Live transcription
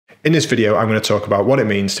In this video, I'm going to talk about what it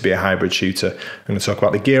means to be a hybrid shooter. I'm going to talk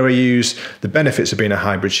about the gear I use, the benefits of being a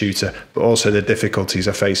hybrid shooter, but also the difficulties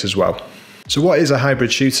I face as well. So what is a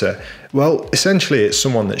hybrid shooter? Well, essentially it's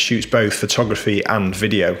someone that shoots both photography and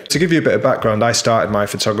video. To give you a bit of background, I started my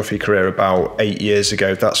photography career about 8 years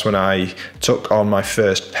ago. That's when I took on my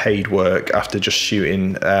first paid work after just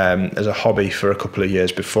shooting as a hobby for a couple of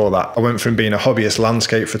years before that. I went from being a hobbyist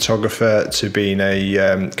landscape photographer to being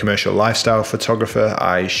a commercial lifestyle photographer.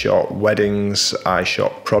 I shot weddings, I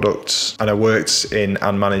shot products, and I worked in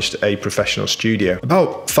and managed a professional studio.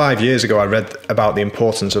 About 5 years ago, I read about the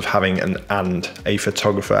importance of having a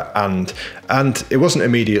photographer and it wasn't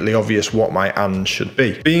immediately obvious what my and should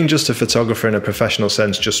be. Being just a photographer in a professional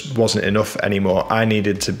sense just wasn't enough anymore. I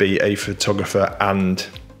needed to be a photographer and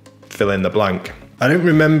fill in the blank. I don't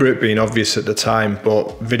remember it being obvious at the time,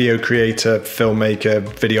 but video creator, filmmaker,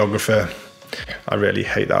 videographer, I really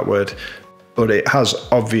hate that word, but it has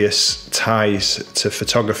obvious ties to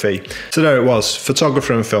photography. So there it was,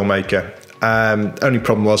 photographer and filmmaker. Only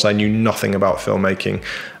problem was I knew nothing about filmmaking,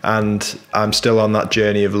 and I'm still on that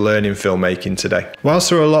journey of learning filmmaking today. Whilst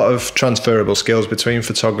there are a lot of transferable skills between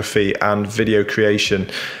photography and video creation,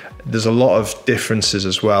 there's a lot of differences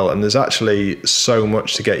as well, and there's actually so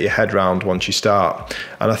much to get your head around once you start.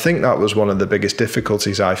 And I think that was one of the biggest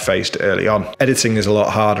difficulties I faced early on. Editing is a lot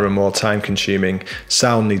harder and more time consuming.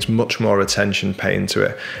 Sound needs much more attention paid to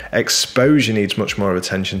it. Exposure needs much more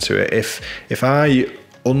attention to it. If I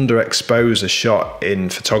underexpose a shot in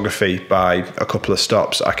photography by a couple of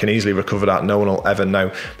stops, I can easily recover that. No one will ever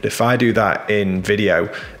know. But if I do that in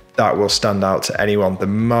video, that will stand out to anyone. The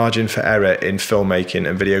margin for error in filmmaking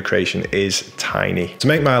and video creation is tiny. To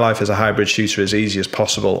make my life as a hybrid shooter as easy as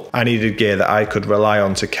possible, I needed gear that I could rely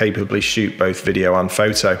on to capably shoot both video and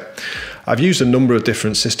photo. I've used a number of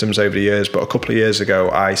different systems over the years, but a couple of years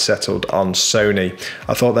ago I settled on Sony.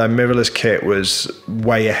 I thought their mirrorless kit was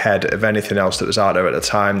way ahead of anything else that was out there at the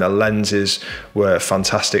time. Their lenses were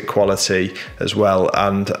fantastic quality as well,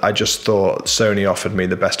 and I just thought Sony offered me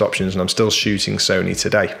the best options, and I'm still shooting Sony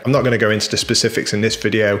today. I'm not going to go into the specifics in this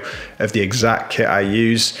video of the exact kit I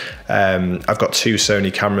use. I've got 2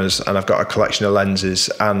 Sony cameras and I've got a collection of lenses,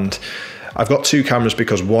 and I've got 2 cameras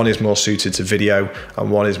because one is more suited to video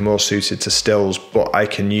and one is more suited to stills, but I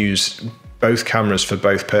can use both cameras for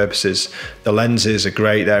both purposes. The lenses are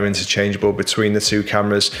great, they're interchangeable between the 2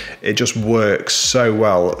 cameras. It just works so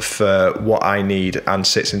well for what I need and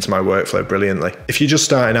sits into my workflow brilliantly. If you're just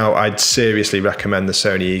starting out, I'd seriously recommend the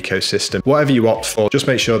Sony ecosystem. Whatever you opt for, just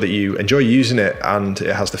make sure that you enjoy using it and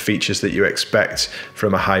it has the features that you expect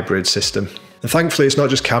from a hybrid system. And thankfully, it's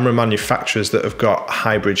not just camera manufacturers that have got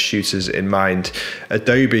hybrid shooters in mind.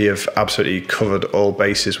 Adobe have absolutely covered all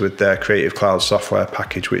bases with their Creative Cloud software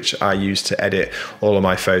package, which I use to edit all of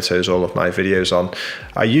my photos, all of my videos on.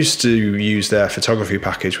 I used to use their photography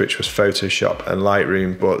package, which was Photoshop and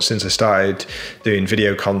Lightroom, but since I started doing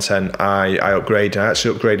video content, I upgraded. I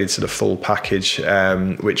actually upgraded to the full package,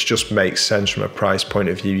 which just makes sense from a price point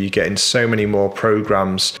of view. You're getting so many more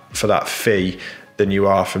programs for that fee than you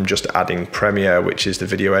are from just adding Premiere, which is the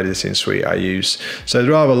video editing suite I use. So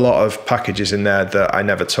there are a lot of packages in there that I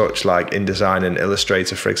never touch, like InDesign and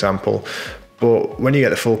Illustrator, for example. But when you get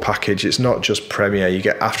the full package, it's not just Premiere, you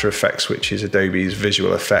get After Effects, which is Adobe's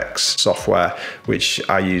visual effects software, which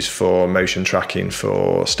I use for motion tracking,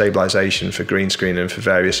 for stabilization, for green screen, and for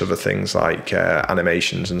various other things like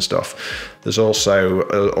animations and stuff. There's also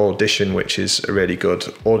Audition, which is a really good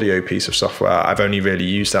audio piece of software. I've only really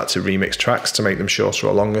used that to remix tracks to make them shorter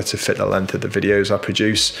or longer to fit the length of the videos I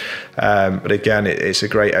produce. But again, it's a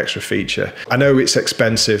great extra feature. I know it's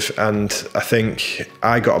expensive, and I think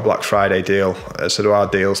I got a Black Friday deal. So there are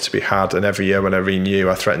deals to be had, and every year when I renew,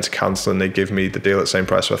 I threaten to cancel and they give me the deal at the same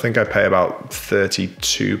price. So I think I pay about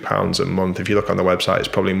 £32 a month. If you look on the website, it's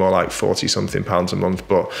probably more like 40 something pounds a month,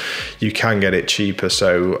 but you can get it cheaper.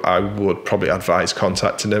 So I would probably advise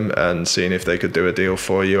contacting them and seeing if they could do a deal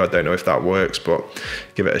for you. I don't know if that works, but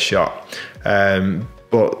give it a shot.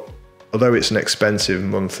 But although it's an expensive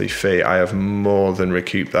monthly fee, I have more than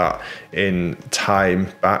recouped that in time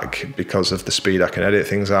back because of the speed I can edit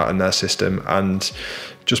things out in their system, and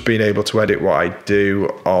just being able to edit what I do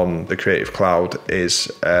on the Creative Cloud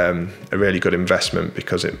is a really good investment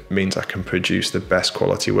because it means I can produce the best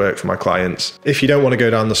quality work for my clients. If you don't want to go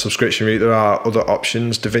down the subscription route, there are other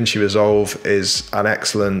options. DaVinci Resolve is an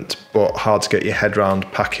excellent but hard to get your head around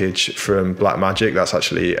package from Blackmagic. That's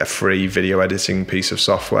actually a free video editing piece of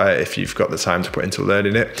software if you've got the time to put into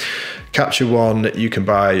learning it. Capture One, you can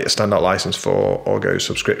buy a standout license for or go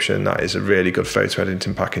subscription. That is a really good photo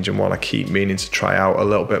editing package and one I keep meaning to try out a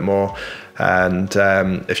little bit more. And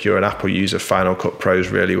if you're an Apple user, Final Cut Pro is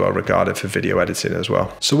really well regarded for video editing as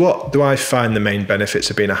well. So what do I find the main benefits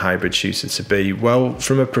of being a hybrid shooter to be? Well,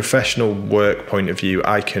 from a professional work point of view,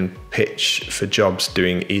 I can pitch for jobs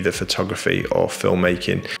doing either photography or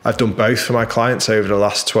filmmaking. I've done both for my clients over the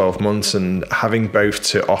last 12 months, and having both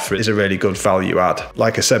to offer is a really good value add.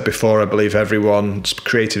 Like I said before, I believe everyone,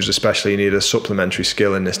 creatives especially, need a supplementary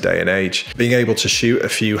skill in this day and age. Being able to shoot a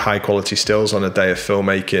few high quality stills on a day of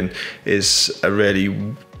filmmaking is a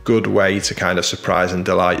really good way to kind of surprise and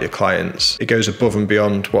delight your clients. It goes above and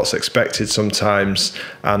beyond what's expected sometimes,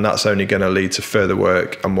 and that's only going to lead to further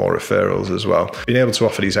work and more referrals as well. Being able to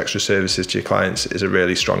offer these extra services to your clients is a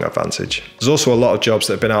really strong advantage. There's also a lot of jobs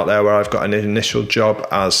that have been out there where I've got an initial job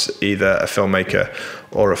as either a filmmaker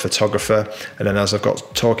or a photographer, and then as I've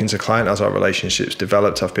got talking to client, as our relationships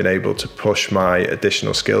developed, I've been able to push my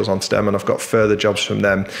additional skills onto them, and I've got further jobs from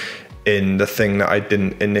them in the thing that I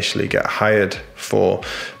didn't initially get hired for.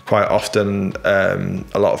 Quite often,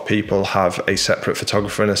 a lot of people have a separate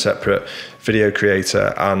photographer and a separate video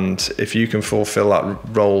creator, and if you can fulfill that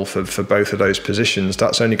role for both of those positions,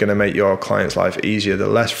 that's only going to make your client's life easier. The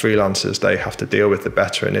less freelancers they have to deal with, the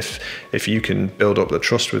better. And if you can build up the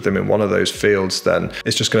trust with them in one of those fields, then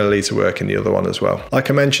it's just going to lead to work in the other one as well. Like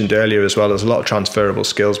I mentioned earlier as well, there's a lot of transferable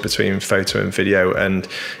skills between photo and video, and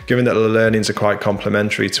given that the learnings are quite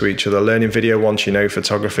complementary to each other, learning video once you know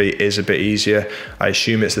photography is a bit easier. I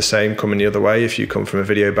assume it's the same coming the other way if you come from a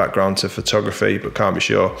video background to photography, but can't be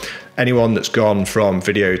sure. Anyone that's gone from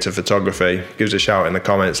video to photography, give us a shout in the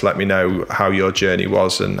comments, let me know how your journey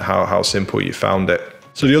was and how simple you found it.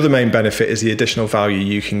 So the other main benefit is the additional value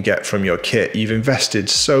you can get from your kit. You've invested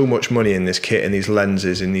so much money in this kit, in these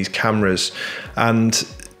lenses, in these cameras, and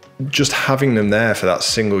just having them there for that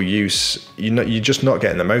single use, you're just not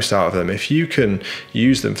getting the most out of them. If you can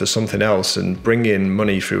use them for something else and bring in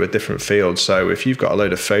money through a different field, so if you've got a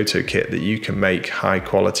load of photo kit that you can make high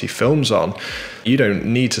quality films on, you don't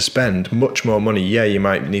need to spend much more money. Yeah, you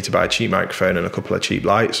might need to buy a cheap microphone and a couple of cheap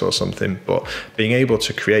lights or something, but being able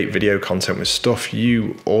to create video content with stuff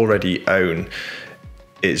you already own,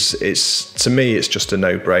 to me, it's just a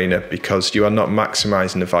no-brainer, because you are not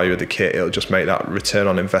maximizing the value of the kit. It'll just make that return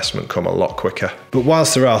on investment come a lot quicker. But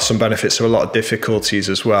whilst there are some benefits, there are a lot of difficulties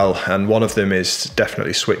as well, and one of them is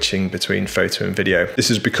definitely switching between photo and video. This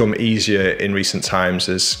has become easier in recent times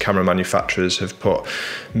as camera manufacturers have put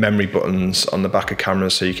memory buttons on the back of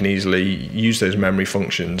cameras, so you can easily use those memory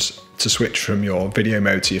functions to switch from your video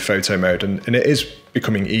mode to your photo mode, and it is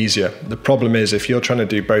becoming easier. The problem is if you're trying to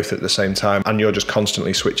do both at the same time and you're just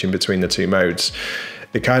constantly switching between the two modes,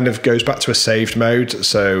 it kind of goes back to a saved mode.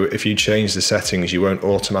 So if you change the settings, you won't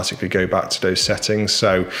automatically go back to those settings.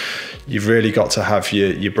 So you've really got to have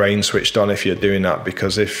your brain switched on if you're doing that,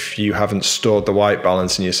 because if you haven't stored the white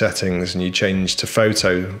balance in your settings and you change to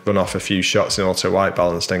photo, run off a few shots in auto white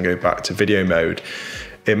balance, then go back to video mode,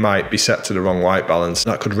 it might be set to the wrong white balance.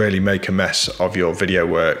 That could really make a mess of your video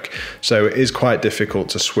work. So it is quite difficult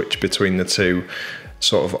to switch between the two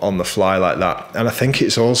sort of on the fly like that. And I think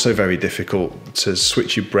it's also very difficult to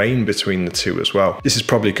switch your brain between the two as well. This is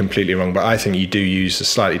probably completely wrong, but I think you do use a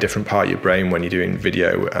slightly different part of your brain when you're doing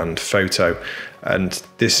video and photo. And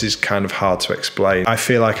this is kind of hard to explain. I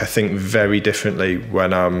feel like I think very differently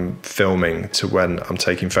when I'm filming to when I'm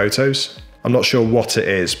taking photos. I'm not sure what it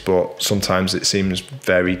is, but sometimes it seems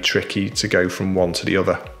very tricky to go from one to the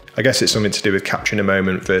other. I guess it's something to do with capturing a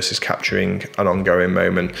moment versus capturing an ongoing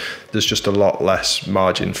moment. There's just a lot less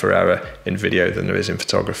margin for error in video than there is in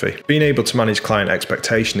photography. Being able to manage client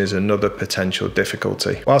expectation is another potential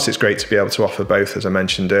difficulty. Whilst it's great to be able to offer both, as I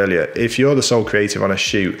mentioned earlier, if you're the sole creative on a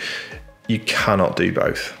shoot, you cannot do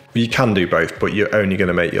both. You can do both, but you're only going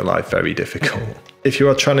to make your life very difficult. If you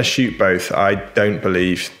are trying to shoot both, I don't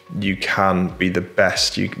believe you can be the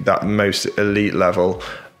best, that most elite level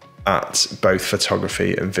at both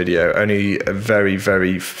photography and video. Only a very,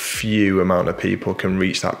 very few amount of people can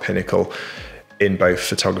reach that pinnacle in both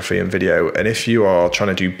photography and video. And if you are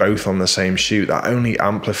trying to do both on the same shoot, that only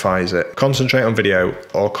amplifies it. Concentrate on video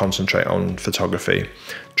or concentrate on photography.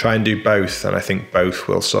 Try and do both, and I think both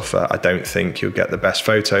will suffer. I don't think you'll get the best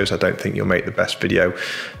photos. I don't think you'll make the best video.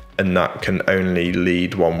 And that can only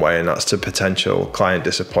lead one way, and that's to potential client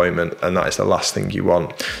disappointment, and that is the last thing you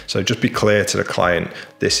want. So just be clear to the client,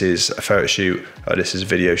 this is a photo shoot or this is a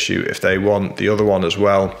video shoot. If they want the other one as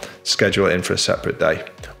well, schedule it in for a separate day,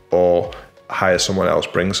 or hire someone else,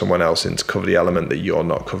 bring someone else in to cover the element that you're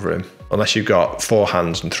not covering. unless you've got 4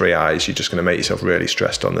 hands and 3 eyes, you're just going to make yourself really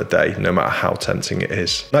stressed on the day, no matter how tempting it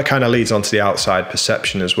is. That kind of leads on to the outside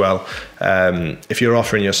perception as well. If you're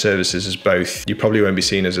offering your services as both, you probably won't be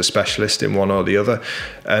seen as a specialist in one or the other.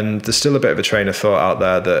 And there's still a bit of a train of thought out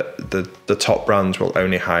there that the top brands will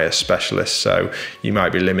only hire specialists, so you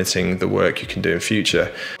might be limiting the work you can do in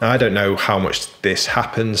future. Now, I don't know how much this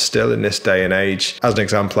happens still in this day and age. As an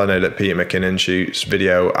example, I know that Peter McKinnon shoots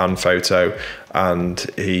video and photo, and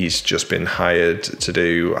he's just been hired to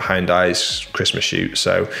do Hyundai's Christmas shoot,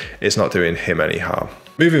 so it's not doing him any harm.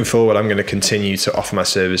 Moving forward, I'm going to continue to offer my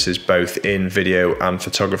services both in video and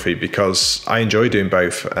photography because I enjoy doing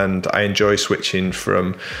both, and I enjoy switching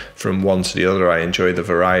from one to the other. I enjoy the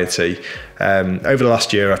variety. Over the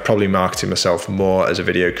last year, I've probably marketed myself more as a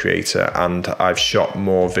video creator, and I've shot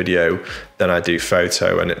more video than I do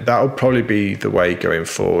photo, and that'll probably be the way going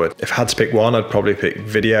forward. If I had to pick one, I'd probably pick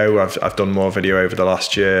video. I've done more video over the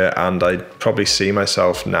last year, and I probably see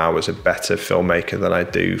myself now as a better filmmaker than I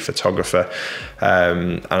do photographer.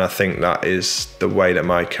 And I think that is the way that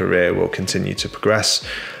my career will continue to progress.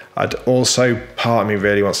 I'd also, part of me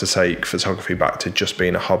really wants to take photography back to just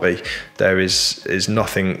being a hobby. There is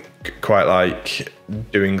nothing quite like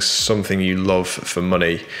doing something you love for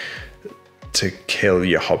money to kill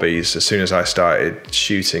your hobbies. As soon as I started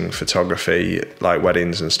shooting photography, like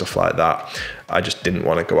weddings and stuff like that, I just didn't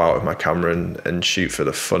want to go out with my camera and shoot for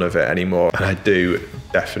the fun of it anymore. And I do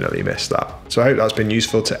definitely miss that. So I hope that's been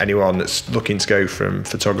useful to anyone that's looking to go from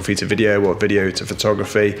photography to video or video to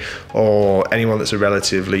photography, or anyone that's a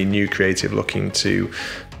relatively new creative looking to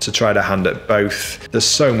try to hand at both. There's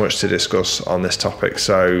so much to discuss on this topic,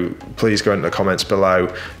 so please go into the comments below,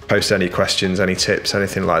 post any questions, any tips,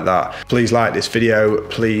 anything like that. Please like this video,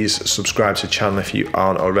 please subscribe to the channel if you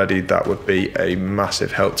aren't already. That would be a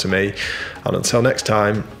massive help to me. And until next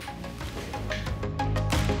time,